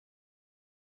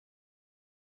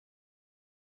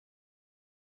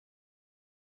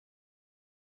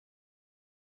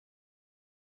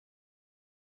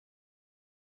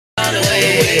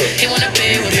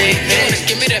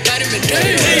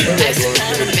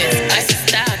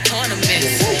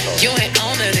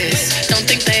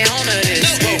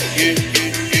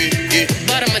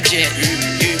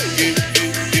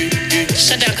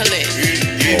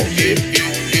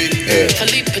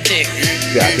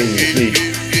Yeah, I can't even sleep.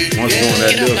 Once doing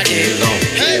that deal, it's on.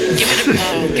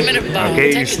 Give me the ball. I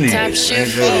can't even sleep.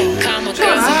 Call my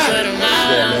girls and put them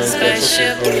on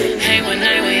spaceship. Hang one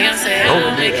night when y'all say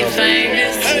I'll make you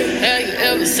famous. Have you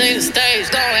ever seen the stage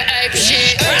going ape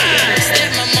shit?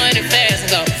 Step my money fast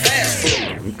and go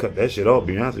fast. You cut that shit off,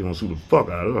 Beyonce gonna sue the fuck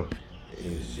out of her.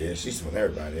 Yeah, she's suing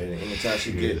everybody. Anytime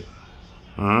she get it.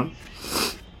 Huh?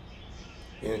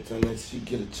 Anytime that she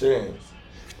get a chance.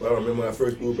 Well, I remember when I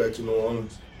first moved back to New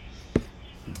Orleans,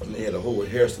 and they had a whole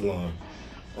hair salon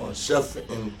on Chef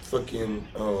and fucking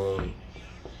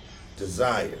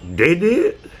Desire. They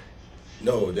did?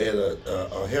 No, they had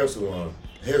a hair salon,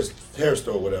 hair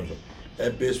store, whatever.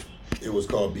 That bitch, it was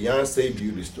called Beyonce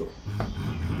Beauty Store.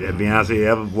 That Beyonce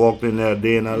ever walked in there a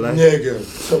day in her life?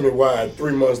 Nigga, tell me why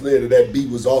 3 months later that beat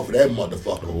was off of that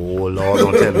motherfucker. Oh, Lord,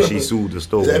 don't tell me she sued the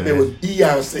store, That man. bitch was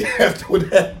Beyonce after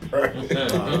that, bro.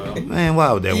 Man,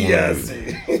 why would that woman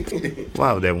Beyonce.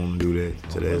 Why would that woman do that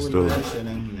to that store?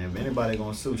 If anybody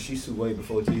gonna sue, she sued way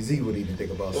before Jay-Z would even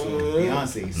think about suing.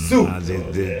 Beyonce, sue.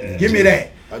 Give me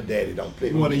that. My daddy don't play.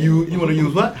 You wanna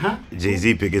use what? Huh?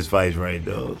 Jay-Z pick his fights right,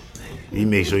 though. He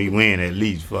make sure he win at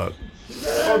least, fuck.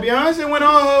 Oh, Beyonce went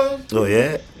on her. Oh,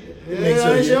 yeah?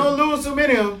 Yeah, she don't lose too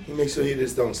many of them. He make sure he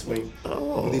just don't swing.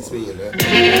 Oh. At least me in there.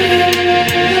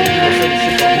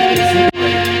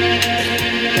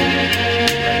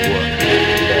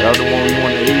 That other one we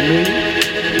wanted to 8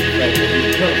 million?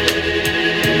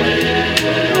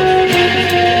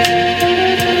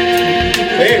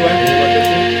 Anyway,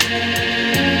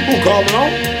 who calling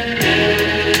on?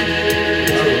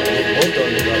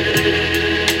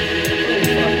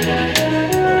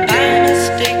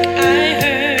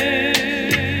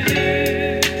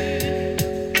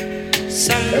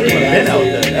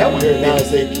 That one here now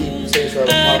say keep say try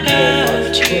to pop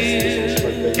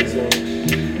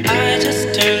I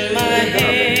just turned my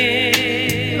head.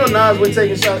 You know Nas was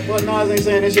taking shots. Well, Nas ain't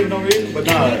saying that shit for no reason, but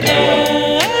Nas. Remember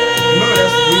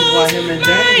that's the reason why him and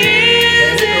James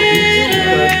had to go beat too,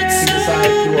 because he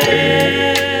decided to do all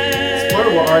that.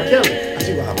 Swerve with R. Kelly. I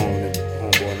see why homeboy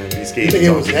and be scared. You think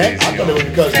it was that? I thought it was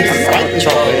because he was like this.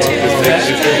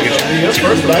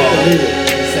 First of all, the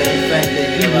same fact that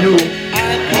he knew.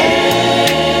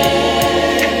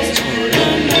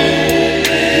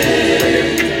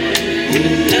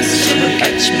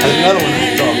 That's another one I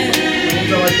ain't talking about.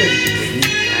 What's up like this?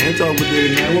 I ain't talking about this,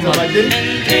 man. What's up like this?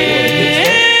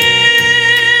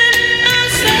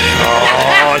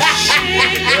 Oh, shit.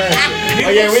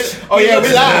 Oh yeah, we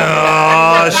live.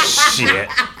 Oh, shit.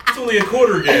 It's only a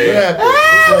quarter game.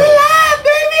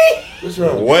 What's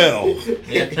wrong? Well,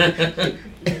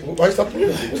 Why you stop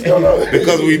music? What's going on?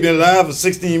 because we've been live for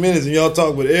 16 minutes and y'all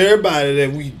talk with everybody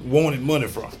that we wanted money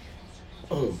from.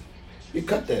 Oh, you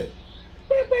cut that.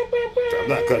 I'm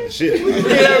not cutting shit. What do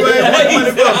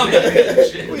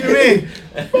you mean?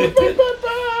 I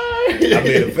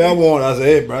mean, if I want, I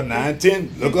say, hey, bro, 9,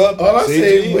 10, look up. All I see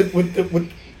say it. with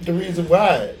the reason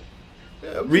why.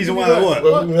 Reason why what?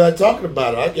 Well, we're not talking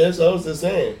about it. I guess I was just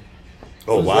saying.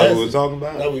 Oh, why we were talking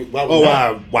about No, it? why we Oh,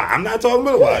 not? why I'm not talking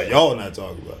about it? Why y'all not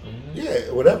talking about it?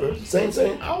 Yeah, whatever. Same.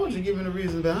 I was just giving the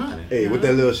reason behind it. Hey, what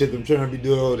that little shit them trying to be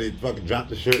doing, all they fucking drop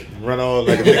the shirt and run all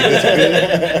like a nigga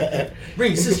disappeared.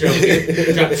 Bring your sister over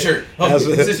here. Drop the shirt. Oh, That's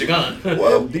your what- sister gone.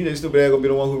 Well, DJ Stupid ass gonna be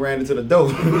the one who ran into the door.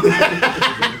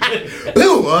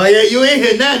 Oh yeah, you ain't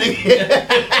here now,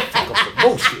 nigga.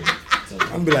 Bullshit.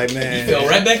 I'm be like, You man. fell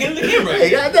right back into the camera. Hey,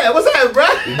 goddamn, what's that, bro?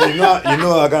 You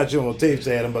know I got you on tape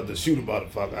saying I'm about to shoot a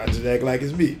motherfucker. I just act like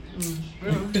it's me.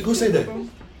 Who said that?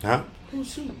 Huh? Who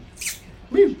shoot?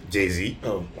 Me. Jay-Z.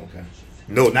 Oh, okay.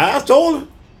 No, now I told him.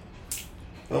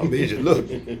 Oh, bitch, look.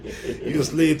 You a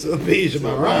slave to a page of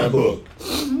my rhyme book.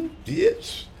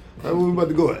 Bitch. Where we about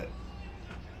to go at?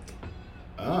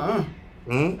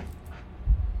 Hmm?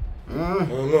 I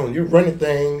don't know. You running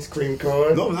things, cream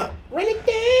card. No, I'm not. Running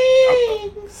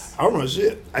things. I run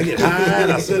shit. I get high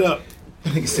and I sit up.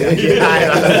 I get high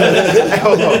and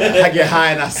I get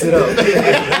high and I sit up.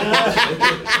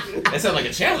 That sounds like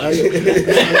a challenge.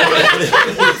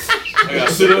 I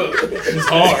gotta sit up. It's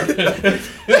hard.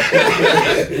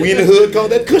 We in the hood call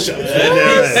that cushion.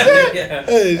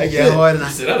 Hey, I shit. get hard and I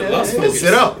Sit up. Lost focus.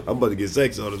 sit up. I'm about to get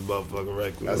sex on this motherfucker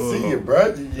right quick. I see you,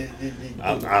 bro.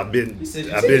 I've been said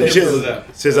you I've said been that chilling was up.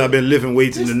 since I've been lifting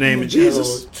weights in the name of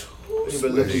Jesus. You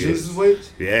been lifting Jesus'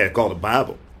 weights? Yeah, it's called the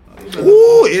Bible.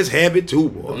 Ooh, it's heavy too,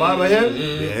 boy. The Bible heavy?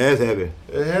 Yeah, it's heavy.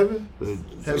 It heavy?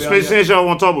 Especially since y'all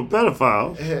want to talk about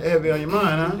pedophiles. Heavy on your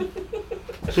mind, huh?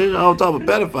 Since y'all talk about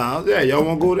pedophiles, yeah, y'all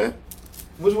want to go there?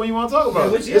 Which one you want to talk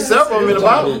about? which- It's several of them in the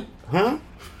Bible. Huh?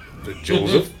 The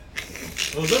Joseph.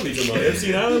 What's up, you talking about?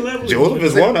 FC Island level? Joseph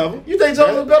is one of them. You think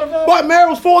Joseph better than? Boy, Mary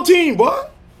was 14, boy.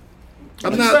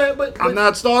 I'm I'm not. saying, but- I'm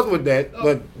not starting with that.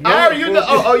 But I already, you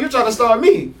know, you trying to start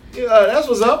me? Yeah, that's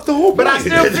what's up. The whole But I point.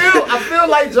 still feel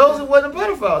like Joseph wasn't a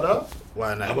pedophile, though.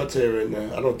 Why I'm not? gonna tell you right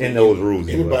now. I don't think In those rules,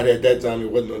 he Anybody at that time,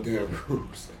 it wasn't no damn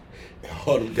rules.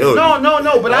 All them Dude.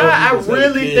 No. But I people said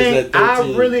really kids think, at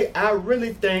 13. I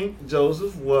really think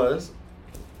Joseph was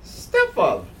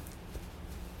stepfather.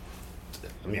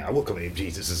 I mean, I would claim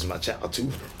Jesus as my child too.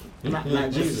 Not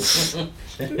Jesus.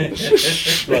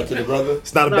 Right to the brother.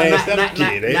 It's not a bad step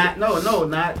kid, eh?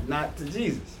 Not to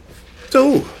Jesus.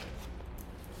 Dude.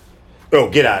 Oh,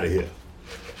 get out of here.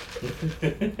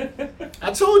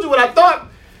 I told you what I thought.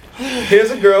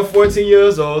 Here's a girl, 14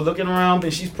 years old, looking around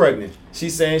and she's pregnant.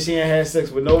 She's saying she ain't had sex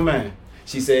with no man.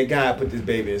 She said, God put this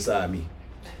baby inside me.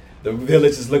 The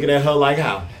village is looking at her like,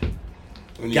 how?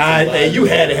 God, you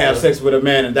had to have sex with a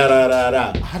man and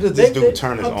da. How does this dude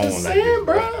turn his I'm on just like saying, this?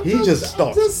 bro. He just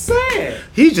starts. I'm just saying.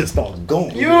 He just starts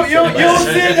going. You don't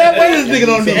see it that way? This nigga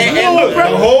don't need And no look,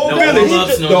 the whole No village,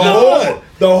 warm-ups, no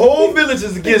the whole village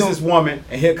is against this woman,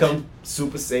 and here comes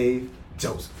Super Save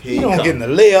Joseph. Here He he don't come. get in the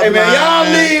layup. Hey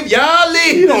man, y'all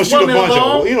leave. He don't this shoot a woman bunch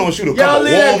alone. of. He don't shoot a Y'all couple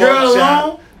leave that girl warm-up shots.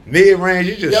 alone. Mid range,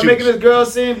 you just Y'all shoot. making this girl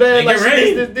seem bad Make like it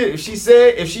she rain. this.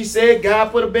 If she said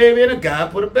God put a baby in her,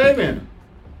 God put a baby in her.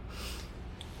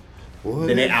 What?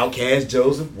 Then they outcast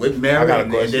Joseph with I Mary, got a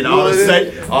and question. then all of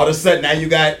a What sudden, now you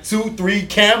got 2-3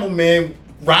 camel men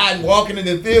riding, walking in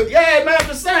the field. Yeah, man, I'm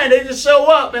just saying, they just show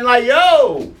up and like,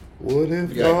 yo, What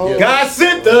if Yeah, God? yeah. God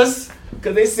sent us,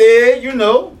 because they said, you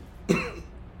know.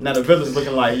 Now the village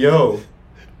looking like, yo,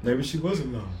 maybe she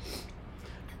wasn't no.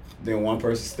 Then one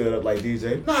person stood up like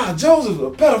DJ, nah, Joseph's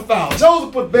a pedophile.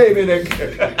 Joseph put baby in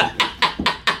that.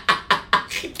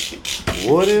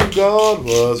 What if God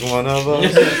was one of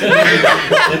us?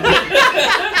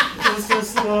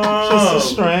 Just a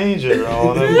stranger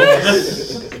on a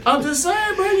bus. I'm just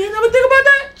saying, bro, you ain't never think about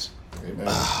that?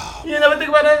 Amen. You ain't never think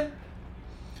about that?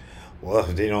 Well,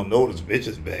 if they don't know this bitch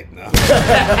is back now.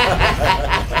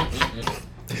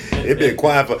 It been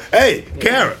quiet for. Hey,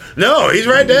 Kara. No, he's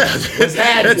right there. What's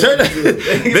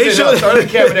happening? Make sure. Turn the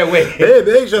camera that way. Hey,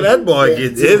 make sure that boy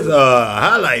gets his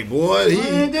highlight, boy. He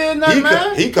ain't did nothing,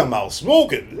 man. He come out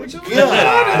smoking. What you Golly.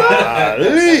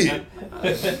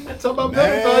 Talk about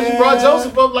pedophiles. You brought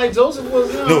Joseph up like Joseph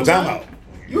was. You know, No, time out.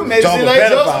 You made it Talking seem like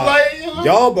Joseph pedophile. like, you know.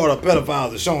 Y'all brought up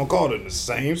pedophiles and Sean Carter in the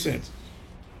same sentence.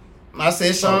 I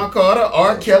said Sean Carter,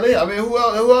 R. Kelly. I mean, who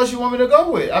else you want me to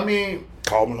go with? I mean,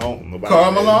 Carl Malone. Nobody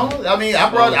Karl Malone. I mean,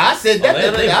 I said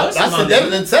that. they I bust him said on that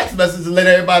that. in a text message to let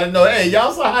everybody know. Hey,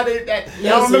 y'all saw how they.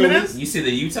 Y'all remember this? You see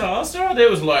the Utah All-Star? They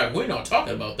was like, we're not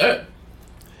talking about that.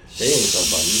 They ain't talking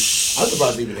about me. I'm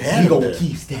surprised they even had You him gonna there.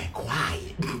 keep that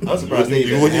quiet. I'm surprised they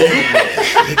even Would had him there.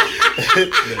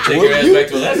 Take your ass back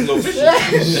to Alaska fishing.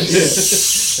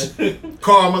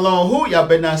 Karl Malone, who? Y'all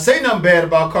better not say nothing bad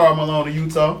about Karl Malone in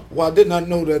Utah. Well, I did not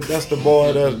know that that's the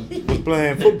boy that was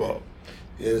playing football.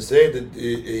 Yeah, it said that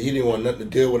he didn't want nothing to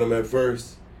deal with him at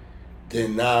first.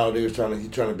 Then now he trying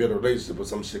to build a relationship with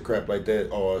some shit crap like that,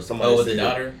 or somebody Oh, with the said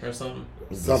daughter or something?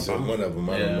 something. One of them,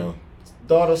 I Yeah. don't know.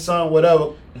 Daughter, son,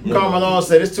 whatever. Karl Malone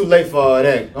said it's too late for all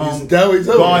that. Is that what he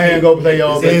told Go me? ahead and go play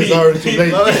your He said it's already too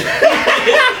late.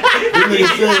 He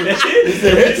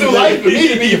said, It's too late for me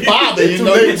to be your father. You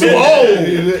know, you're too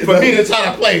old for me to try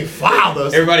to play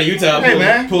fathers. Everybody in Utah Hey,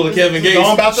 man. pull a Kevin Gates.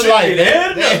 Going about the shake life. your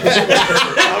head.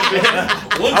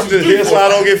 One, I'm two, just three, here so I four.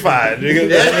 don't get fired,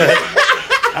 nigga.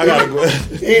 I gotta go.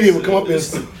 He ain't even come up and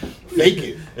fake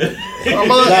it. I'm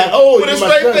Like, oh, with a you my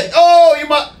straight son. face. Oh, you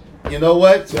my. You know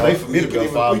what? Too late for me to be a We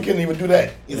father. couldn't even do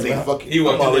that. He said, fuck it. He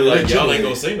walked I'm in there already like, y'all rich ain't anyway.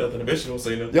 gonna say nothing. The bitch gonna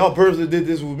say nothing. Y'all personally did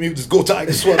this with me. Just go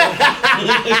Tiger sweater.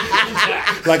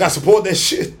 Like I support that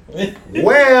shit.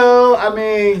 Well, I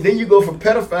mean, then you go from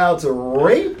pedophile to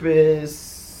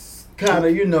rapist. Kind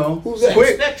of, you know. Who's that?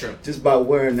 Quick. Spectrum. Just by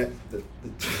wearing that.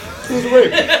 Who's the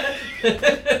rape?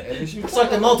 It's like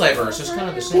the multiverse. It's kind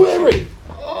of the Who that same. rape?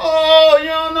 Oh, you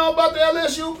don't know about the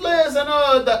LSU players and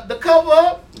the cover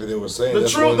up. They were saying The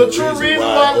that's true one of reason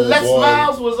why old Les boy-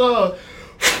 Miles was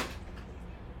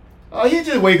he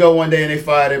just wake up one day and they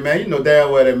fired him, man. You know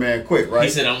damn well that man quit, right? He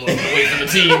said, I'm looking away from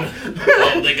the team.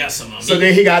 Oh, they got some on So me.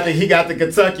 then he got to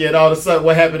Kentucky, and all of a sudden,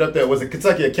 what happened up there? Was it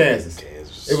Kentucky or Kansas?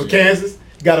 Kansas. It was Kansas.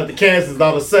 Got up to Kansas, and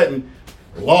all of a sudden,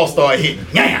 law started hitting.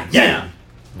 Yeah.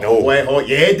 No.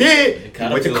 Yeah, it did. It caught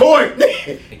He went up to to court.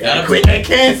 caught up Quit to at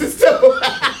Kansas too. You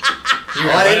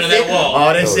were right on that wall.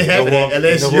 All that shit happened at No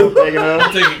LSU. more taking up.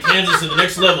 I'm taking Kansas to the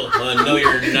next level. No,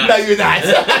 you're not. No, you're not.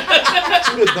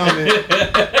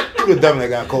 Who the dumb that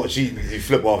got caught cheating because he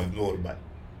flip off his motorbike?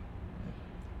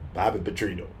 Bobby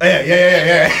Petrino.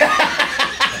 Yeah.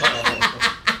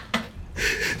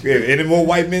 Yeah, any more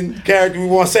white men character we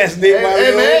want to assassinate?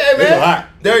 Hey, man.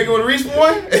 Derek, you want to reach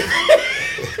one?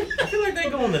 I feel like they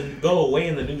go away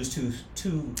in the news too.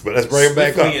 But let's bring him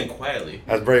back swiftly up. and quietly.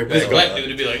 Let's bring him Because back black up. dude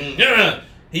would be like,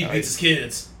 he beats his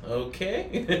kids.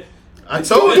 Okay. I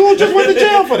told Dude just went to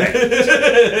jail for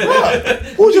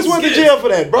that. Who just went to jail for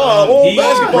that, bro? Old He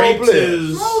basketball raped player.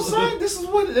 his- No, son, this is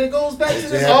what it goes back to They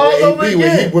this had all the over AP when he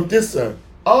again. whipped his son.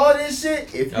 All this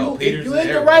shit, if you Peterson ain't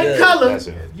the and right everything. color, That's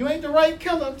it. you ain't the right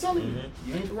color, I'm telling you.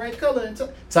 You ain't the right color.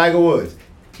 Tiger Woods,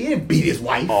 he didn't beat his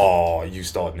wife. Oh, you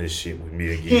starting this shit with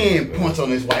me again. He ain't punch on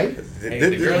his wife.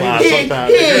 This girl, why He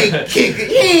sometimes-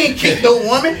 ain't kick no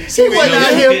woman. He wasn't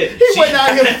out here. He wasn't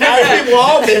out here fighting people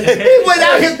off. He wasn't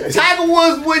out here. Tiger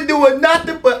Woods wasn't doing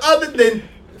nothing but other than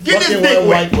get his Fucking dick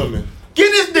white wet. women.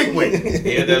 Get his dick wet.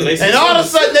 Yeah, that lacy And all of a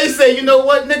slippers. sudden they say, you know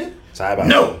what, nigga? Time out.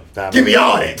 No. Time Give out. me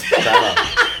all that.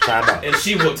 Time out. And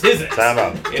she whooped his ass. Time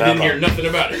out. And Time didn't hear out. nothing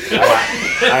about it.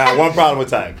 I got one problem with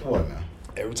Tiger. What now?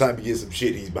 Every time he gets some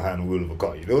shit, he's behind the wheel of a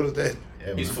car. You notice that?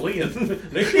 He's fleeing.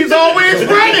 He's always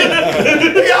running.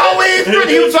 He always running.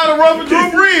 He was trying to run for Drew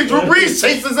Brees. Drew Brees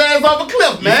chased his ass off a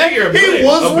cliff, man. He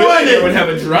was a billionaire would running. have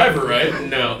a driver, right?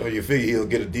 No. Well, you figure he'll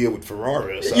get a deal with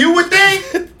Ferrari or something. You would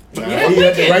think. He He had had the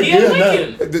Lincoln. right He had deal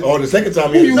Lincoln. now. Oh, the second time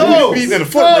Who he you was with? Beating in a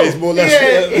foot race, boy.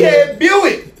 He had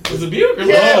Buick. It was a Buick. Or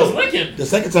Yeah. it was Lincoln. The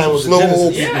second time was Slow the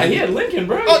Genesis. Yeah, he had Lincoln,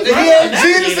 bro. Oh, he had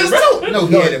Genesis too. No,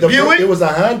 he No, had a it Buick. was a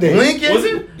Hyundai. Lincoln. Was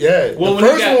it? Yeah. Well, The when he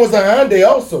first got- one was a Hyundai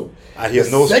also. I hear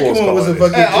The no second sports one car. was a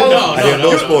fucking Hey, all- Genesis. I hear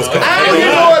no sports car. I don't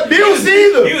hear no abuse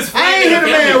either. He was I ain't fleeing hear the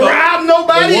a man family rob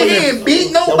nobody. The one He that- ain't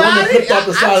beat the one that nobody. flipped off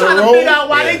the I'm side of trying the to road. figure out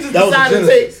why they just That was a decided to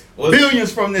Genesis. take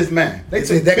billions from this man. They They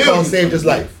said took that car billions. saved his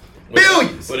life.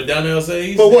 Billions. What did Donnell say?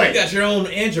 He For said, what? You got your own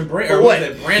engine branch. For Or what? what?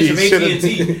 That branch of He should've-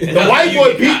 AT&T. The white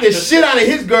boy beat the shit out of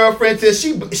his girlfriend till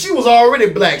she was already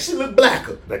black. She looked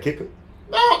blacker. That kicker?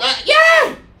 No,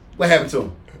 yeah. What happened to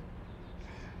him?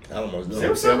 I don't know. There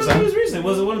was something that was recent.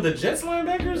 Was it one of the Jets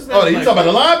linebackers? Oh, you talking about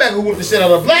the linebacker who whooped the shit out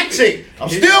of a black chick? I'm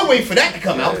still waiting for that to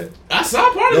come out. I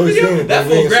saw part of No, the he's video. doing it, That but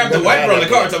we fool ain't grabbed the seen white nothing bro in the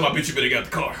out of car it. talking about, bitch, you better got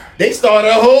the car. They started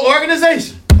a whole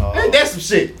organization. Ain't that some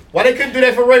shit? Why they couldn't do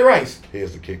that for Ray Rice?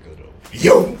 Here's the kicker, though.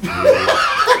 Yo.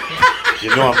 You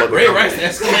know I'm about to Ray come, Rice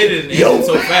escalated and ended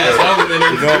so fast. Longer than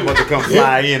You know I'm about to come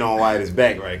fly in on White's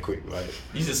back right quick, right?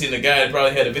 You just seen the guy that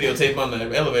probably had a videotape on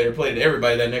the elevator played to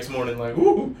everybody that next morning like,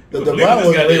 ooh. The look at problem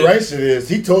with this guy Ray did. Rice shit is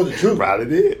he told the truth. Probably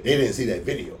did. They didn't see that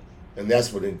video. And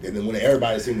that's what. And then when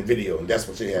everybody seen the video, and that's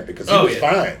what shit happened because he Oh, was yeah.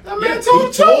 fine. That man He told the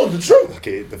truth. told the truth.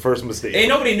 Okay, the first mistake. Ain't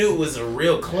nobody knew it was a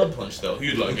real club punch though. He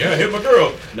was like, yeah, I hit my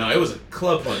girl. No, it was a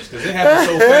club punch because it happened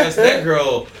so fast. That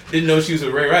girl didn't know she was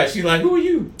with Ray Rice. She's like, who are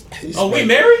you? Oh, we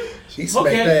married? He smacked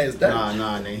Okay. that ass down.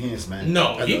 Nah, they hints, man.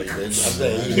 No, I know he. he did. I'm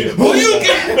saying he hit it. Who you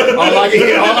get? All I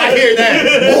hear now.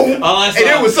 Boom. All I saw. And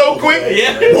it was so quick.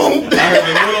 Yeah. Boom. I heard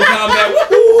the Mortal Kombat.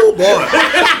 Oh, boy.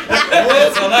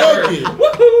 That's all I heard.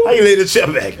 How you lay the chip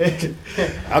back?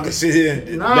 I can sit here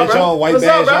and Nah, let bro. y'all white What's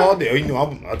bash up, bro? all day. You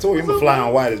know, I told you I'm gonna fly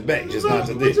on White's back, just not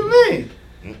today. What you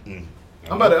mean?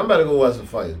 I'm about to go watch some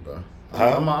fights, bro.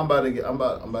 Huh? I'm about to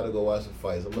go watch some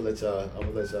fights. I'm gonna let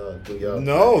y'all do y'all.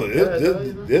 No,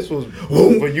 this was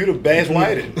for you to bash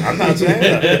White. I'm not saying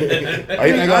that. Are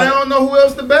you think I don't know who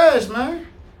else to bash, man.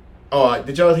 Oh,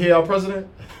 did y'all hear our president?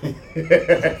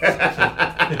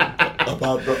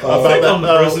 About the on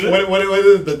the president. what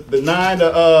is it? The nine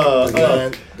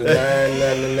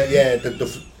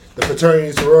the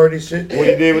fraternity sorority shit. What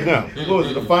you did with them? what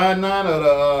was it? The fine nine or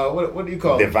the what do you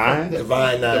call it? Divine?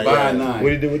 Divine Nine. Divine yeah. Nine.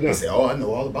 What you did with He them? said, "Oh, I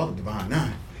know all about the Divine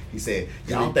Nine." He said,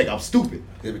 "Y'all don't think I'm stupid?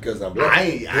 Yeah, because I'm black. I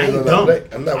ain't I'm not dumb.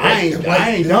 black. I'm not I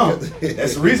ain't dumb.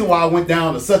 That's the reason why I went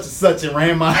down to such and such and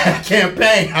ran my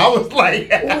campaign. I was like,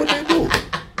 What they do?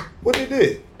 What they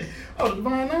did? oh, the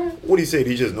Divine Nine? What he said?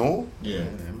 He just know him? Yeah,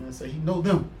 that man said he know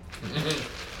them.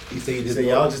 He said he just said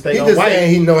y'all just think he I'm just white.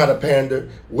 saying he know how to pander,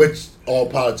 which all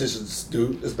politicians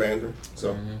do is pander.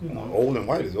 So Old and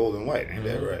white is old and white. Ain't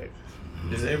that right?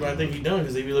 Does everybody think he done?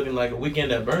 Because he be looking like a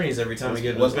weekend at Bernie's every time he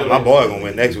gets in What's the My building. boy gonna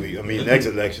win next week. I mean, next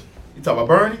election. You talking about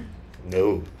Bernie?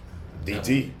 No.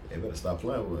 DT. They better stop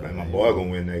playing with Man, it. my boy gonna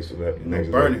win next election. You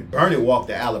know, Bernie walked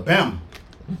to Alabama.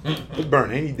 What's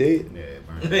Bernie? Ain't he dead?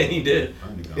 Yeah, He did.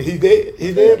 Bernie gone. He dead?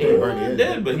 He dead? He bro? Bernie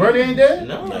dead, but Bernie ain't dead?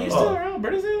 No, No. he's still around.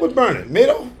 Bernie's dead. What's Bernie?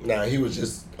 Middle? nah, he was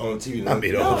just on TV. I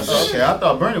mean, No, oh, Okay, I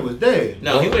thought Bernie was dead.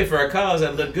 No, he wait for a cause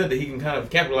that look good that he can kind of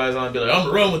capitalize on and be like, I'm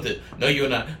gonna run with it. No, you're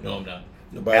not. No, I'm not.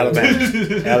 Nobody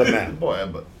Alabama. Alabama. Boy,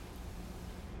 but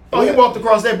oh, he walked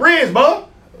across that bridge, bud.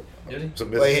 Did he? So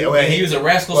Wait, Mississippi. wait. He was a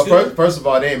rascal Well, student. first of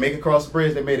all, they didn't make it across the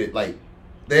bridge. They made it like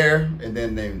there, and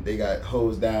then they got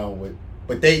hosed down with.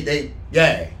 But they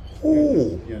yeah.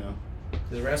 Ooh. You know.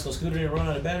 Does Rascal Scooter didn't run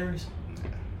out of batteries?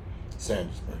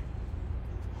 Sanders, man.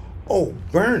 Oh,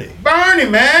 Bernie. Bernie,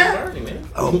 man. Bernie, man.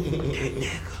 Oh.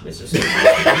 Mr. Scooter.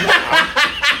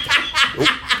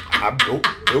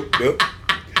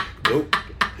 Nope.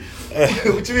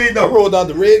 What you mean I though? rolled out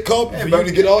the red carpet for you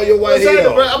to get all your white hair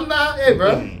bro? off. I'm not. Hey,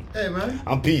 bro. Hey, man.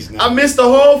 I'm peace now. I missed the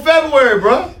whole February,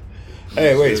 bro.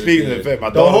 Hey, wait. Speaking of the fact, my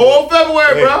The daughter. whole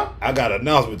February, bro. I got an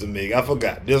announcement to make. I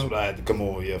forgot. This one I had to come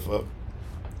over here for.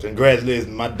 Congratulations,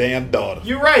 my damn daughter.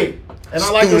 You're right. And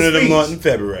I like Student her of the month in speech.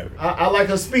 February. I like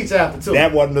her speech after too.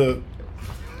 That wasn't the.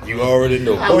 You already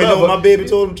know. I Oh, you love know what her. my baby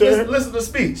told him to her? Listen to the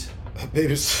speech. Baby,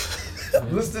 Listen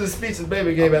to the speech the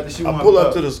baby gave after she I won. pull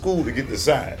up to the school to get the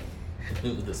sign.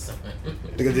 The sign.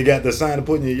 Because you got the sign to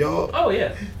put in your yard. Oh,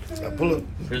 yeah. I pull up.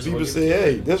 Principal People gives say, it.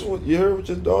 hey, that's what you heard what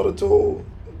your daughter told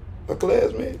a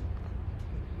classmate?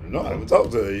 No, I haven't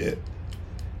talked to her yet.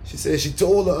 She said she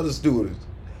told the other students,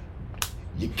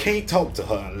 you can't talk to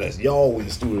her unless y'all win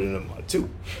student of the month too.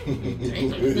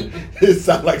 It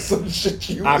sounds like some shit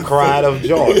you. I would cried say. of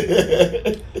joy.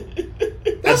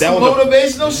 That's That some was the-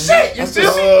 motivational shit. You That's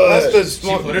feel me? the She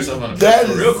smart. put herself on a That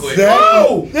pedestal is real quick. exactly-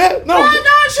 Oh, Yeah, no. no,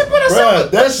 she put herself.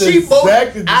 Bruh, that's she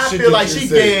exactly the I shit feel that like you she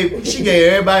said.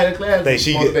 gave everybody in the class.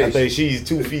 I motivation. think she's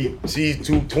 2 feet. She's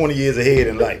 20 years ahead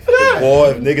in life. 'Cause boy,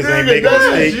 if niggas ain't making a That's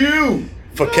mistake you.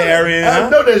 for carrying, I huh?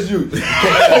 know that's you.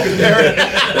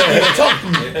 Talk to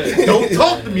me. Don't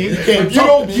talk to me if you talk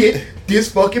don't to me. get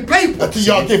this fucking paper. Until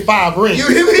y'all get 5 rings. You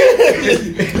hear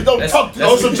me? Don't That's- talk to me.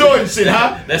 On some Jordan shit,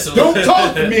 huh? That's a- Don't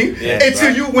talk to me Yeah,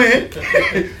 until you win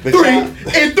 3 child-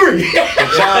 and 3.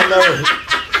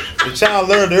 The child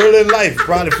learned early in life,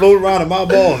 probably float around in my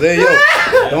balls. Hey,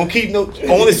 yo, don't keep no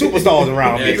only superstars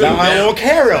around me. 'Cause I don't want to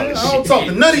carry all this I shit. don't talk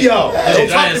to none of y'all. Don't talk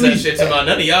Giants to that me. shit to my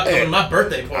none of y'all come to my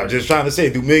birthday I'm party. just trying to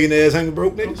say, do millionaires hang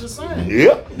broke I'm niggas? just saying.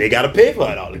 Yep, they gotta pay for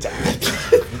it all the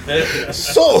time.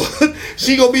 So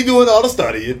she gonna be doing all the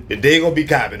studying, and they gonna be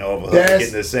copying over her, That's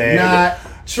getting the same. not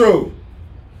true.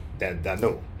 That I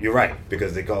know you're right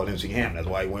because they called MC Ham. That's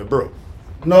why he went broke.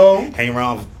 No. Hang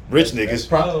around with rich That's niggas.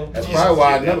 probably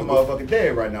why another motherfucker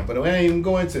dead right now. But we ain't even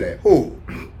go into that. Who?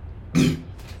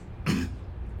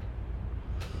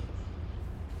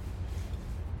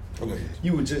 Okay.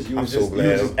 You were just I'm so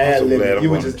glad I'm ad so glad libbing. I'm You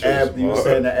were going just to church ad. You were tomorrow.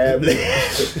 saying the ad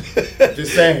lib.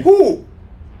 Just saying. Who?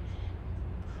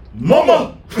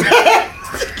 Mama.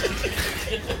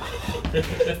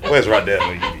 Where's right there?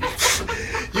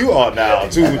 You are now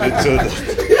tuned into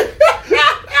the.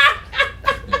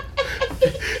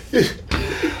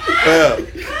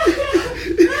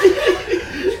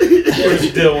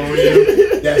 Where's Dylan with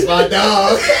you? That's my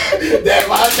dog. That's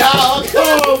my dog.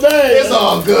 Oh man, It's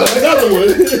all good. another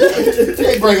one.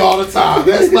 They bring all the time.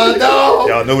 That's my dog.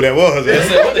 Y'all know who that was, I eh?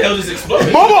 said, what the hell just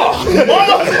exploded? Mama!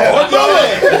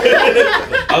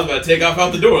 I was about to take off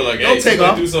out the door like, hey, Don't take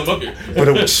somebody off. do something up here. But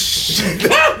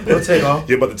it Don't take off.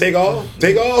 You about to take off?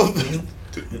 Take off?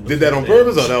 Did that on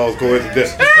purpose or that was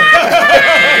coincidental?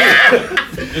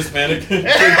 Just panic. I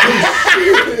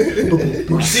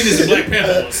seen this in Black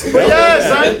Panther once. But yeah,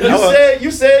 son,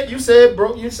 you said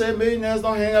broke. You said millionaires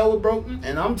don't hang out with broke,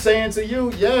 and I'm saying to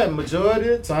you, yeah, majority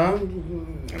of the time,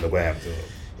 And look what happened to her.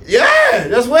 yeah,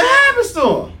 that's what happens to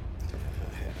them.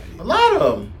 A lot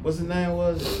of them. What's his name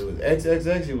was? It was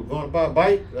XXX. He was going to buy a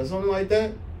bike or something like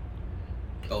that.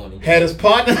 Oh, and he Had his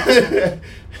partner.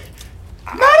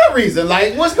 Not a reason.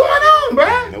 Like, what's going on, You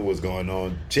bruh? know what's going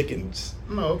on? Chickens.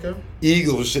 No, okay.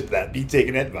 Eagles should not be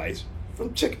taking advice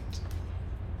from chickens.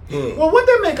 Well, what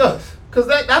that make us? Cause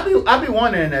I be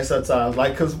wondering that sometimes,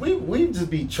 like, cause we just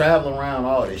be traveling around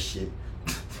all this shit.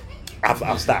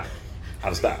 I'll stop.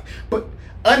 I'll stop. But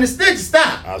understood, you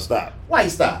stop. I'll stop. Why you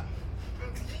stop?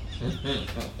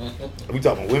 Are we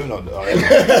talking women or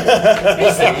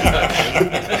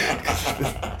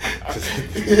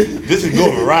this is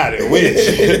going variety of which.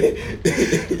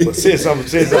 But since I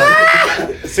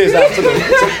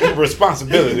took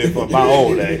responsibility for my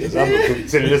own days, I'm gonna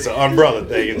consider this an umbrella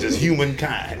thing and just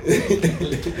humankind.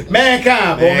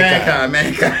 Mankind, boy, Mankind.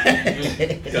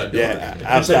 mankind. Yeah,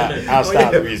 I'll stop. I'll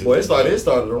stop the reason. Boy, it started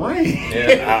to rain.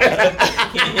 Yeah.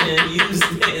 Can you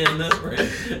stand up?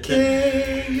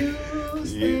 Can you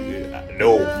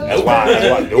No, that's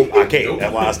why. Nope, I can't.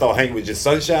 That's why I start hanging with just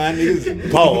sunshine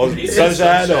niggas. Pause.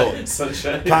 Sunshine or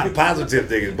Sunshine. positive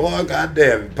niggas. Boy,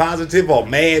 goddamn, positive or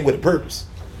mad with a purpose.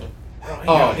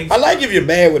 I like if you're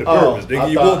mad with a purpose,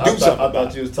 nigga. You won't do something I about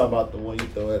thought you was talking about the one you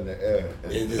throw in the air.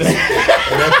 And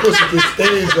that pussy just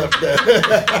stays up there.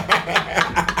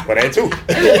 it. But that too.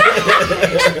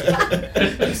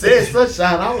 You said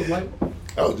sunshine. I was like,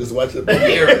 I was just watching the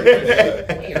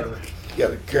You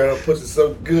got a girl pussy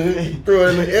so good, you throw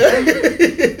it in the air.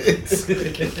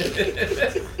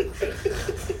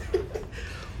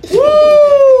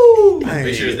 Woo!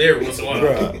 Make sure it's there once in a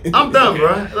while. I'm done,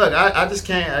 bro. Look, I just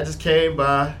came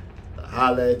by,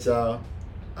 holla at y'all.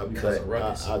 I'll be Cause back. of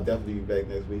ruckus. I'll definitely be back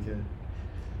next weekend.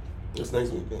 It's next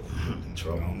weekend. I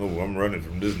don't know. I'm running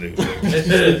from this nigga.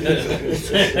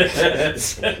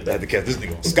 I had to catch this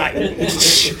nigga on Skype.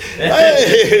 Yeah,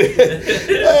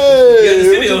 the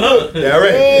studio, huh? Yeah,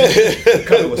 right.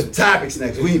 Coming with some topics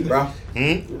next week, bro.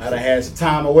 I done had some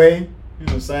time away. You know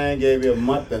what I'm saying? Gave you a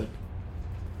month to.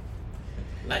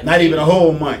 Not even a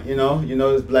whole month, you know.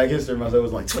 It's Black History Month, so it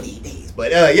was like 28 days.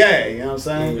 But yeah, you know what I'm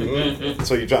saying? Mm-hmm.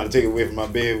 So you trying to take away from my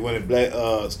bed winning Black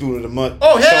Student of the Month?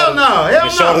 Oh hell no, hell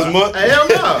no. Shortest month? Hell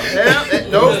no.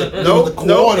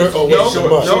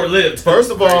 No. Short-lived.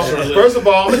 First of all,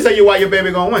 I'm gonna tell you why your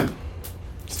baby gonna win.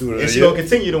 Student And of she the gonna Year.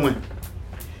 continue to win.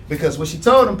 Because what she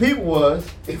told them people was,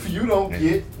 if you don't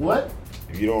get what?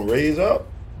 If you don't raise up,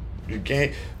 you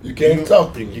can't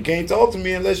talk to me. You can't talk to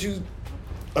me unless you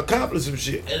accomplish some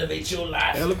shit. Elevate your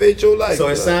life. Elevate your life. So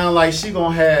it sounds like she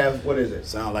gonna have, what is it?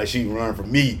 Sound like she run from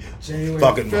me. January,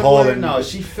 Fucking February? hauling. No,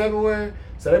 she February.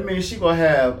 So that means she gonna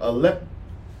have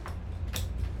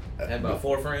Had about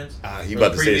 4 friends. He from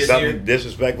about the to say previous something year.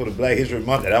 disrespectful to Black History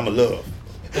Month that I'ma love.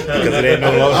 Because it ain't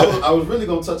no longer. I was really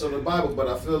gonna touch on the Bible, but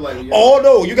I feel like Oh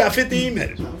no, you got 15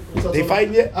 minutes. They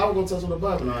fighting yet? I was gonna touch on the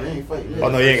Bible. No, they ain't fighting yet. Oh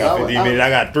no, you ain't got 15 minutes. I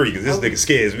got 3 because this nigga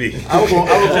scares me. I was gonna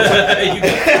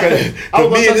touch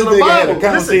Because me and this on the nigga had a Bible.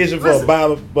 conversation for Listen. a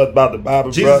Bible, but about the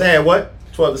Bible. Jesus bruh. had what?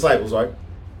 12 disciples, right?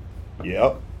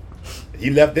 Yep. He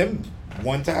left them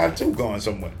one time too, going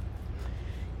somewhere.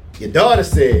 Your daughter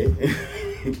said,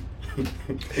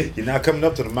 You're not coming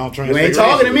up to the Mount you Transfiguration. ain't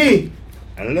talking to me.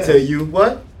 Unless. Tell you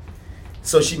what?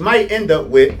 So she might end up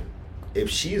with, if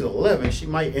she's 11, she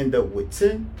might end up with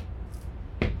 10.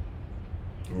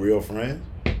 Real friends?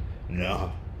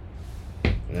 No.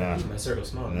 Nah. My circle's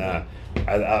small. Nah.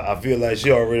 I feel like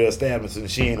she already established and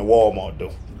she ain't a Walmart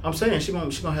though. I'm saying she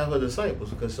gonna have her disciples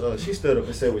because she stood up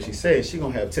and said what she said. She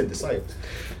gonna have 10 disciples.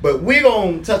 But we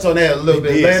gonna touch on that a little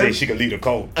bit Did later. say she could lead a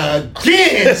cult.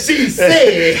 Again, she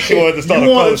said She wanted to start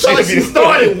you a wanna cult. talk- She She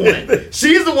started one.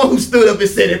 She's the one who stood up and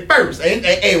said it first.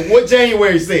 And what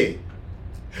January said?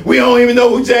 We don't even know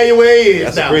who January is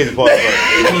That's now. the crazy part.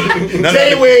 Right?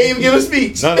 January ain't even give a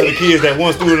speech. None of the kids that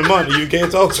won Student of the Month, you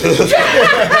can't talk to.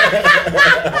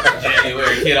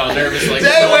 January kid all nervous like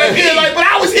January kid like, but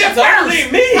I was here It's only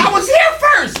first. me. I was here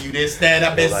first. You didn't stand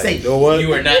up and say You know what?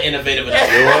 You are not innovative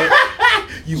enough. You know what?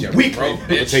 you weak. Broke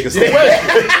bitch. Take a step.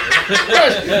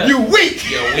 You weak.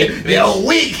 You weak bitch. You're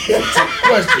weak.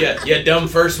 Yeah, you dumb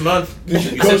first month. You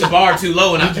set coach- the bar too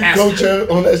low and I Did you passed. coach her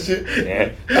on that shit?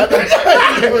 Yeah.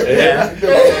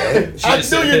 I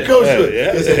knew you coached her.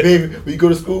 Yeah. They said, baby, when you go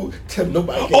to school, tell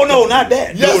nobody. Oh no, not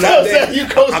that. Yes, no, not I'm saying that. you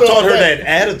coached I her taught on her that. that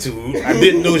attitude. I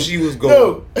didn't know she was going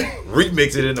No. to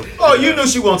remix it in the. Oh, you knew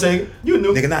she won't take it. You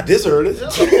knew. Nigga, not this early.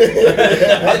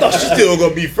 I thought she still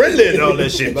gonna be friendly and all that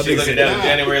shit. But She nigga looking said, down in nah.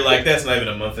 January like that's not even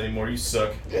a month anymore. You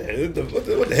suck. Yeah,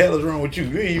 what the hell is wrong with you?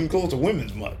 You ain't even close to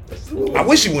Women's Month. I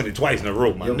wish you went it twice in a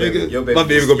row, my nigga. My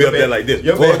baby gonna be up there like this.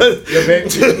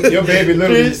 Your baby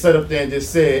literally just sat up there and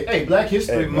just said, "Hey, Black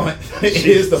History Month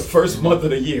is the first month of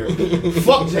the year.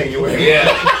 Fuck January." Yeah.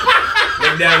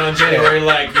 Look down on January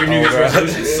like your New Year's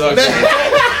resolution sucks.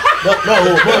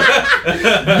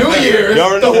 New Year's. Y'all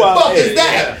already know the who I fuck am. is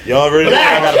that? Y'all already know what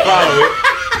I got a problem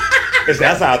with.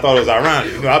 That's how I thought it was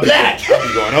ironic. You know, I be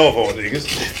going off on niggas.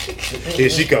 Here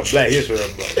she come, Black History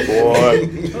Month. Boy,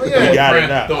 you got it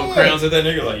now. Throwing crowns at that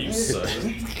nigga like you suck.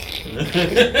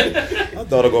 I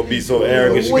thought it gonna be so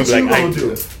arrogant. She What gonna be you like,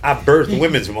 gonna do? I birthed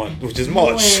Women's Month, which is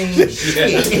March. She set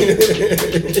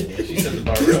the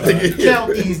bar real high.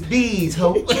 Count these bees,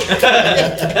 ho.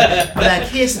 Black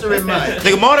History Month.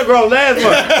 Nigga, Mardi Gras last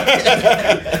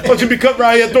month. Why don't you be cut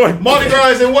around here throwing Mardi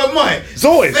Gras is in what month?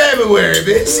 Zoe? February,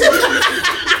 bitch.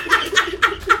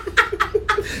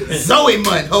 Zoe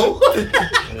month, ho.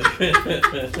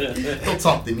 Don't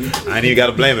talk to me. I ain't even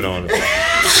gotta blame it on her.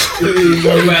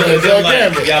 Y'all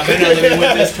better not let me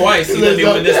win this twice. You let me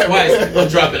win this twice. I'm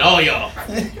dropping all y'all.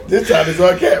 This time it's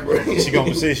on camera. She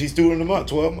gonna say she's Student of the Month,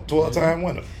 12-time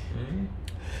winner.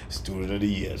 Student of the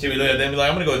Year. She be looking at them and be like,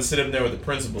 I'm gonna go and sit up there with the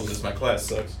principals because my class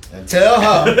sucks. And tell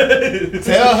her. I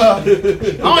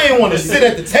don't even want to sit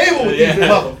at the table with these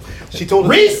mother. She told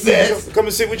her Recess. come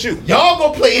and sit with you. Y'all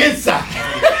go play inside.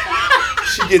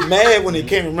 She get mad when they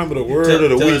can't remember the word of the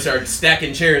Tell her to week. start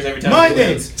stacking chairs every time.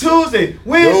 Monday, Tuesday,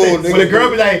 Wednesday. No, nigga. When the girl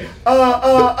be like,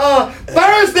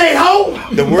 Thursday, ho.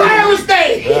 The word-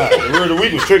 Thursday. Yeah, the word of the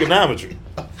week was trigonometry.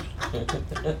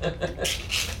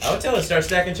 I would tell her start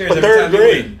stacking chairs For every third time you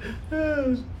grade.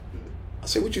 win. I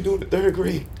said, what you doing in the third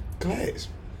grade class?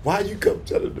 Why you come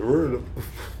telling the word of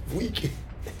weekend?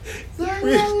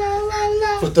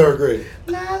 For third grade.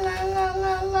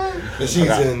 And she's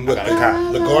in what, I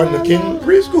got the Garden of King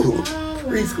preschool.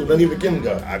 preschool, not even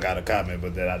kindergarten. I got a comment,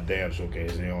 but that I damn sure can't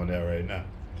see on there right now.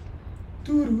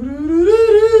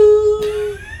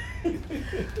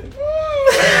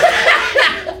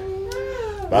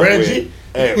 By the way, Reggie?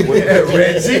 Hey,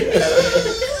 Reggie.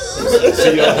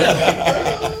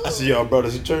 see y'all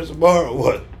brothers in church tomorrow or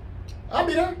what? I'll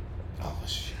be there. Oh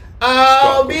shit.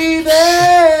 I'll be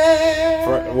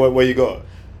there. Where you going?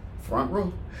 Front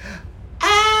row.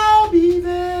 I'll be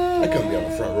there. I couldn't be on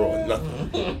the front row or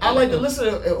nothing. I like to listen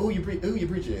to who your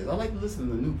preacher is. I like to listen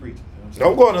to the new preacher.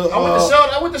 I'm going to.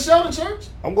 I went to Sheldon Church.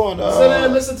 I'm going to. Sit there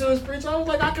and listen to his preacher. I was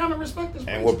like, I kind of respect this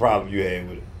preacher. And what problem you had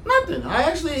with it? Nothing. I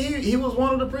actually, he was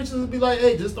one of the preachers to be like,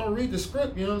 hey, just don't read the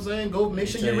script. You know what I'm saying? Go make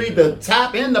sure you read the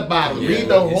top and the bottom. Yeah, read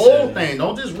the like you whole said. thing.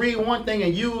 Don't just read one thing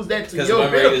and use that to Because your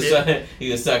benefit.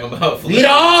 he was talking about Read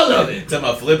all of it. Talking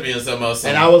about Philippians somehow.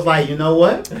 And I was like, you know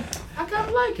what? I kind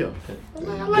of like him.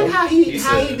 I like how he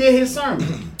did his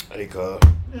sermon. Hey, cuz.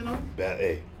 You know?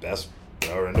 That's.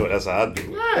 I already know that's how I do it.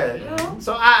 Yeah, you know.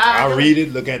 So I read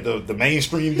it, look at the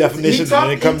mainstream definitions,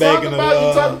 and then come he back talk and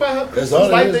about how That's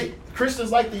all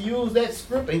Christians like to use that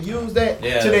script and use that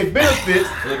Yeah. to their benefits.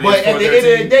 Philippians But at the end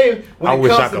of the day, when I it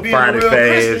wish I comes to could being a find it real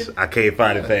fast. Christian, I can't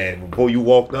find it fast. Before you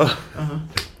walked up,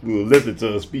 we were listening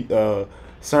to a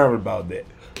sermon about that.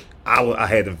 I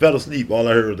had to fell asleep. All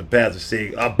I heard was the pastor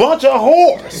saying, "A bunch of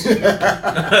whores." So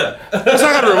I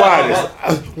got to rewind this.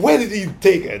 Where did he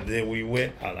take it? And then we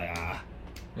went. I was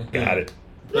like, got it.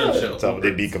 So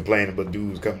they be complaining about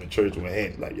dudes coming to church with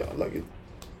hands like, y'all like it.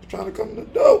 Trying to come to the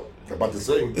door. I'm about to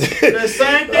say. the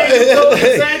same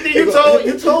thing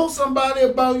you told somebody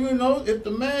about, you know, if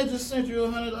the man just sent you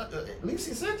 $100, at least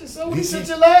he sent you so. He sent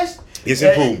you last. It's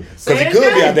improved. Because he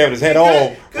could be out there with his head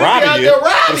on, robbing you,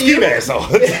 with a ski mask on.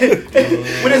 With his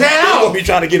hat I'm on. going to be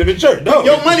trying to get him in church. No.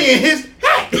 Your money in his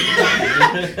hat.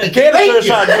 You can't church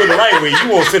trying to do it the right way. You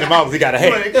won't send him out because he got a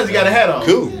hat. Because he got a hat on.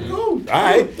 Cool. All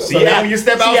right. So now when you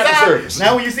step outside,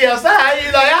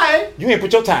 you're like, all right. You ain't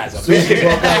put your ties up.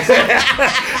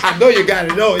 I know you got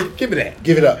it. No, give me that.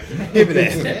 Give it up. Give me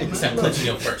that. Stop clutching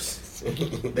your purse.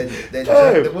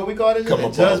 What we call it?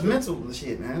 Judgmental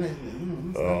shit,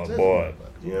 man. Oh, boy.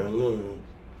 Yeah, I know.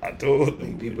 I told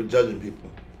People judging people.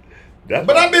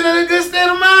 But I've been in a good state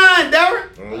of mind,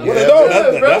 Derek.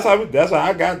 That's how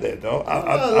I got that, though.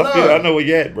 I know where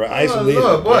you at, bro. Isolated.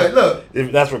 Look.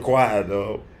 If that's required,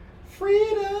 though.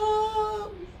 Freedom.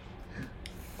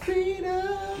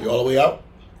 You all the way out?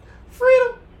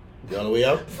 Freedom. You all the way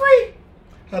out? Free.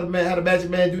 How the magic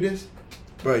man do this?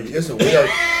 Bro, it's a way out.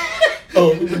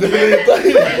 Oh, the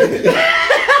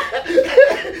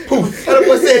poof. How the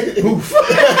boy said poof.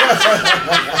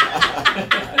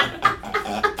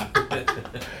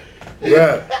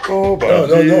 Right. Oh, No,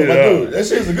 my dude. That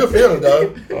shit's a good feeling,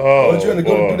 dog. Oh, Don't you want to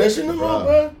go do that shit no more,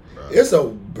 bro? It's a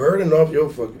burden off your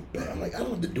fucking back. I'm like, I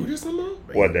don't have to do this no more.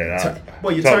 What that? Boy,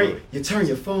 you turn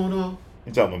your phone off.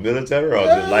 You talking about military or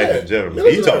just life in general?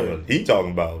 Military. He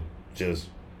talking about just,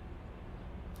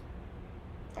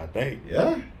 I think,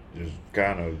 just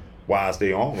kind of why I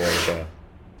stay home all the time.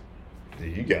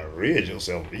 You gotta rid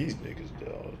yourself of these niggas,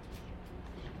 dog.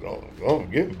 Go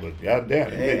get it, but goddamn,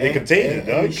 they contain it,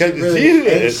 dog. Ain't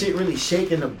shit really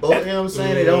shaking the boat. You know what I'm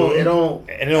saying? It don't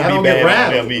be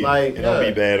bad on them either. Like, it don't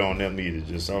be bad on them either.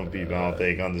 Just some people I don't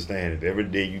think understand it. Every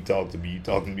day you talk to me, you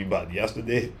talking to me about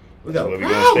yesterday. We got That's a where we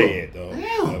gonna problem. stay at, dog.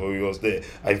 That's where we gonna stay at.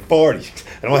 I 40.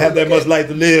 I don't have that much life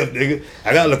to live, nigga.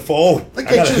 I gotta look forward. Look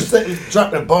at you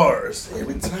dropping bars.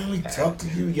 Every time we talk to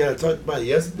you, you gotta talk about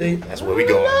yesterday. That's where we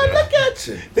going. Look at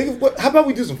you. Nigga, how about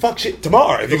we do some fuck shit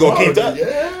tomorrow? If you gonna keep talking,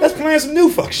 let's plan some new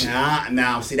fuck shit.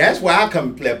 Nah, see, that's why I come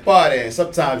and play a party. And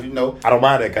sometimes, you know, I don't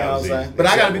mind that you know what I'm conversation. saying? But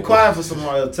I gotta be quiet for some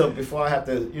more until before I have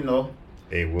to, you know,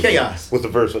 Hey, chaos. What's the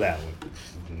verse for that one?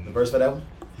 The verse for that one?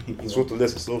 Switch to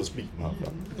listen, slow to speak,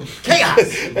 motherfucker. Chaos.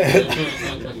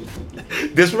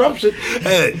 Disruption.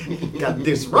 Hey. Got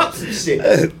disrupt some shit.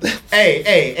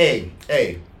 Hey.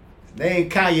 They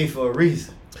ain't Kanye for a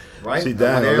reason, right? See, I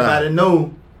want everybody to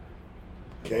know.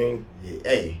 King.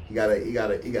 Hey, he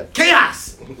got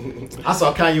chaos. I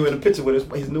saw Kanye in a picture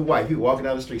with his new wife. He was walking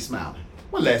down the street smiling.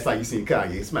 When last time you seen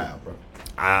Kanye smile, bro?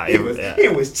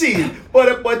 It was cheesy,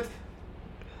 but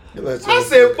I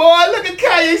said, boy, look at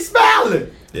Kanye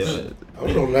smiling. Yeah. I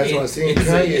don't know the last time I seen He's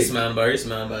Kanye. smiling about it. He's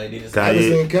smiling about it. I haven't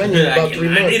seen Kanye in about 3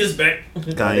 I need months. his back.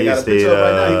 They got Kanye a picture stayed. up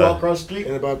right now. He walk across the street.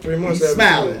 In about 3 months. He's I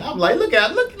haven't smiling. seen I'm like, look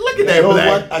at that You know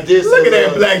black. what? I did Look see, at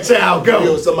that black child video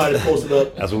go. somebody posted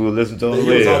up. That's what we were listening to on the He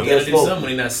was radio. on You gotta do Smoke. something when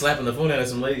he's not slapping the phone out of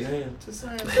some lady's hand.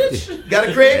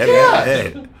 Gotta create Hey, chaos.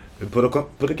 man, hey,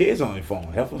 put the kids on your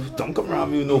phone. Don't come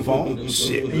around me with no phone.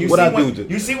 Shit. You What see I do to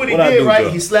You see what he I did, do right?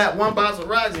 to- He slapped one box of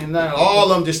rocks and now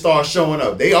all of them just start showing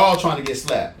up. They all trying to get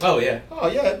slapped. Oh, yeah. Oh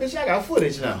yeah, bitch, I got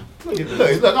footage now. Look,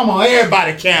 I'm on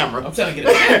everybody's camera. I'm trying to get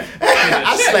it.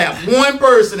 I slapped one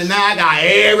person and now I got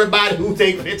everybody who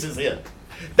take pictures here.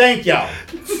 Thank y'all.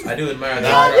 I do admire Kanye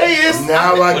that. is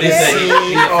Now I What do you can say? see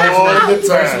He the all the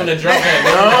First one to time. drop I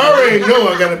that. already know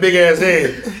I got a big ass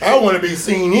head. I want to be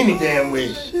seen any damn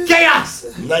way. chaos.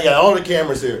 And I got all the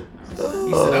cameras here. He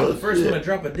said I was the first one to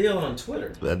drop a deal on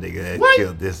Twitter. That nigga had What?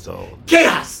 killed this song.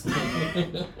 Chaos. He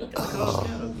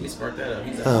sparked that up.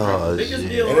 He's like, Oh, biggest shit.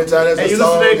 deal. Anytime there's Hey, a you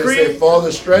song listen to that Creed? say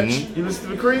 "Father Stretch," You listen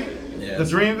to the Creed? Yeah. The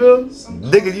Dreamville?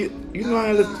 Nigga, you know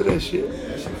I listen to that shit.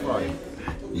 That shit fire.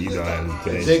 You know I listen to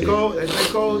that J. shit. Cole, that J.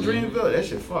 Cole Dreamville, that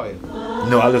shit fire.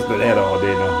 No, I listen to that all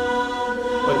day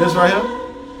now. But this right here?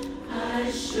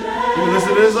 You listen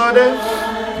to this all day?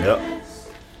 Yep.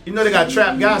 You know they got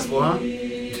trap gospel, huh?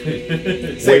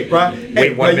 Say, bro. Hey,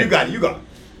 wait, bro, one you minute. got it, you got it.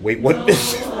 Wait, what? He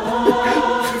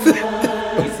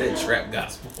said trap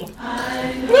gospel.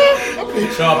 I'm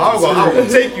gonna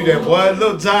take you there, boy.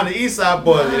 Lil John, the East Side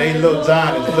boy. It ain't Lil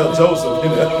John, it's Lil Joseph. You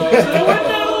know?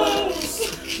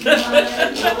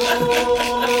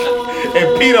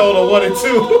 And Peter on the 1 and 2.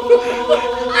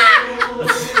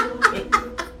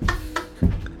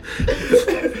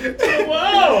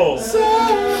 Wow.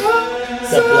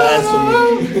 that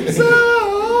blasphemy.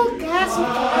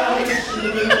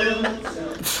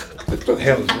 What the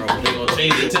hell is wrong? We're gonna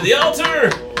change it to the altar,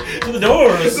 to the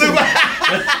doors.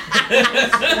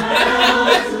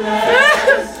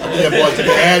 That boy took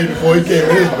an ad before he came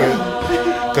in his bed.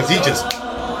 Cause he just,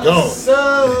 Yo, I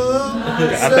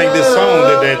think this song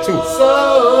did that too. So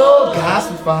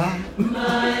gospel.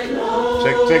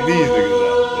 Check these niggas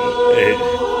out. Hey.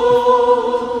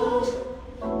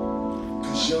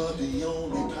 Cause you're the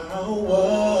only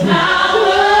power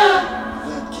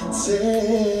that can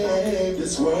save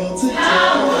this world today.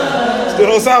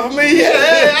 Still on top of me? Hey,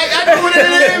 Yeah. I know what it is,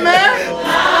 man.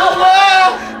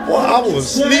 Well, I was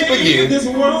asleep again. This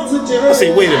world today. I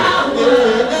say, wait a minute.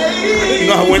 You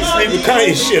know I went to sleep with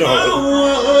Kanye shit on it.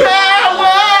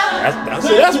 I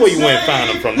said, that's where you went and found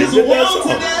them from. They did that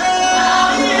song.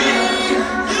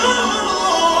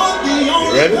 You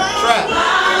ready?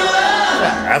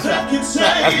 That's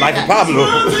Michael Pablo.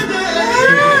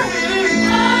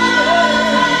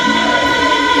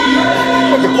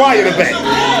 Put the choir in the back.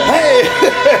 Hey!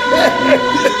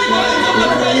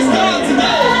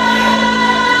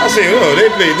 I said, oh, they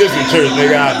played this in church,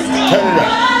 nigga. I'll be turn it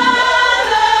up.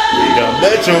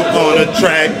 Metro on the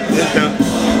track.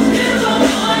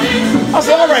 I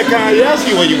said, all right, Kanye, I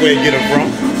see where you went and get him from.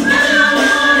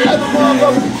 That's the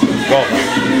motherfucker. Golf.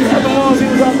 That's the ones he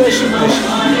was out there shooting this shit.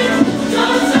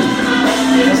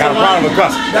 Got a problem with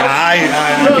cussing. I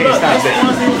can't stop That's the that.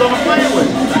 ones he was on the plane with.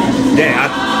 Yeah, I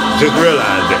just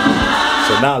realized that.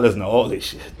 So now listen to all this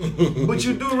shit. But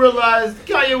you do realize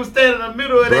Kanye was standing in the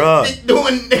middle of Bruh. that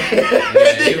doing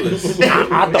Yeah, he was. I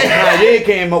thought Kanye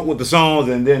came up with the songs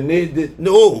and then they did.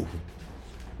 No,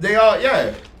 They all,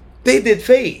 yeah. they did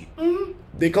Fade.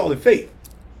 They call it Fade.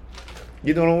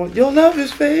 You know what? Your love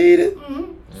is faded.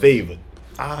 Favored.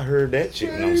 I heard that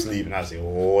shit when I'm sleeping. I said,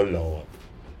 oh, Lord.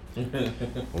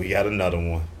 We got another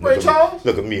one. Ray Charles?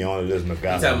 Look at me on this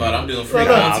McGuire. You talking about I'm doing free Look,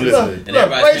 I'm concerts listening. and Look,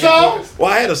 everybody's Ray paying Charles? for it.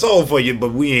 Well, I had a song for you,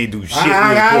 but we ain't do shit.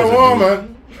 I got a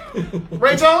woman.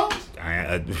 Ray Charles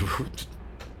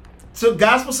took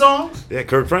gospel songs. Yeah,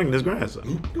 Kirk Franklin, his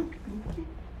grandson.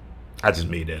 I just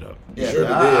made that up. Yeah, Sure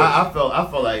did. I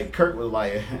felt like Kurt was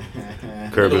like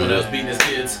Kirk The one that was was beating his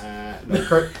kids. no,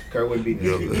 Kurt wouldn't beat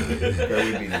his kids. Kurt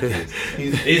wouldn't beat his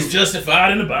kids. He's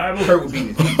justified in the Bible. Kurt would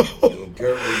beat his kids.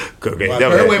 Kirk ain't Well,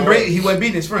 never Kurt had- he wasn't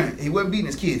beating his friend. He wasn't beating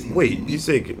his kids. Wait, you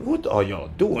say what are y'all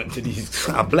doing to these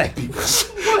black people?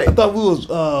 What? I thought we was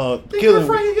Think killing. your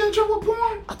friend you get in trouble with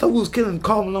porn? I thought we was killing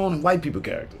Carl Malone and white people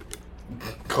characters.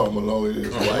 Come along with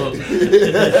this white.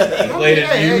 He played in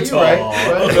Hey, Utah. you right. I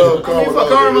No, mean, fuck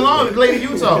Carl Malone, he played in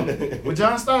Utah with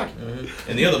John Stockton.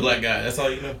 And the other black guy, that's all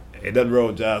you know. Ain't nothing wrong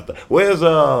with John. Where's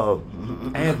no,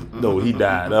 he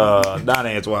died. Not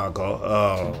Antoine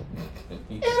Call.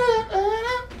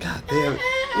 God damn it.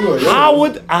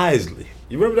 Howard Isley.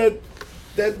 You remember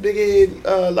that big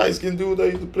head light skinned dude that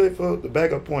used to play for the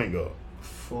backup point guard?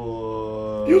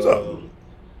 For Utah.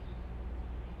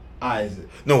 Isaac.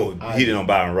 No, he didn't on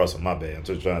Byron Russell. My bad. I'm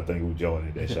just trying to think who Jordan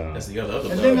at that shot. That's the other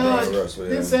And player. then Byron Russell, yeah.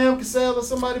 did Sam Cassell or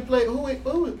somebody play? Who he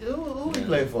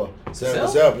played for? Sam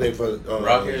Cassell played for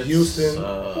Rockets, Houston.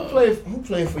 Who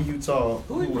played for Utah?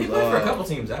 He played for a couple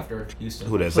teams after Houston.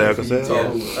 Who that? Played Sam for Utah, Cassell?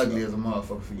 who was ugly as a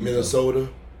motherfucker for Utah. Minnesota.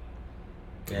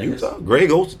 Yeah, Utah. Greg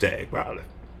Ostertag, probably.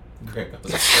 Great. Like,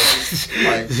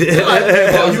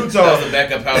 That was Utah. the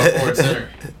backup power forward center.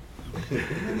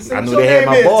 I knew they had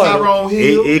my boy. Tyrone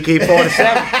Hill. AK-47.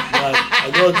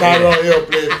 I know Tyrone Hill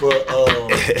played for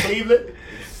Cleveland.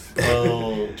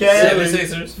 Cavs.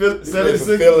 76ers. played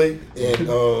for Philly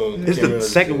and It's the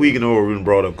second week in a row we done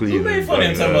brought up Who Cleveland. made fun of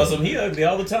him talking about something? He ugly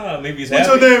all the time. Maybe he's What's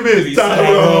happy. your name is? Maybe he's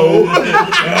Tyrone.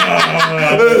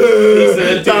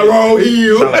 said- Tyrone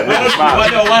Hill. Sound like Ricky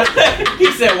Smiley.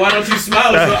 He said, "Why don't you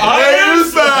smile?" So, I am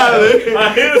smiling. I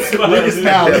am smiling. Ricky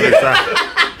Smiley.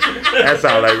 That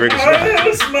sound like Ricky Smiley.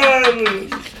 am smiling.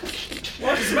 Why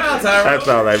don't you smile, Tyrone? That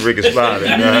sound like Ricky Smiley.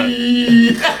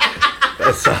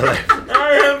 That sound like.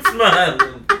 I am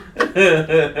smiling.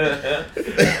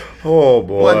 Oh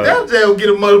boy. Well, that jam will get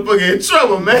a motherfucker in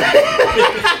trouble, man.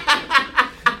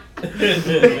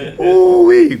 Ooh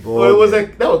wee, boy. What was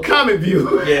that? That was Comic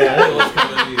View. Yeah, that was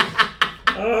coming to you.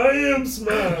 I am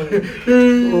smiling.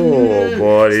 Oh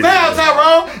boy. Smile,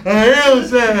 Tyrone. I am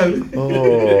smiling.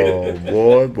 Oh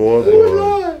boy, boy.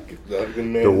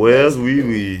 The West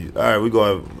we. All right, we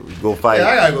gonna go fight. Hey,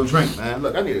 I gotta go drink, man.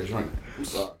 Look, I need a drink. I'm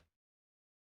sorry.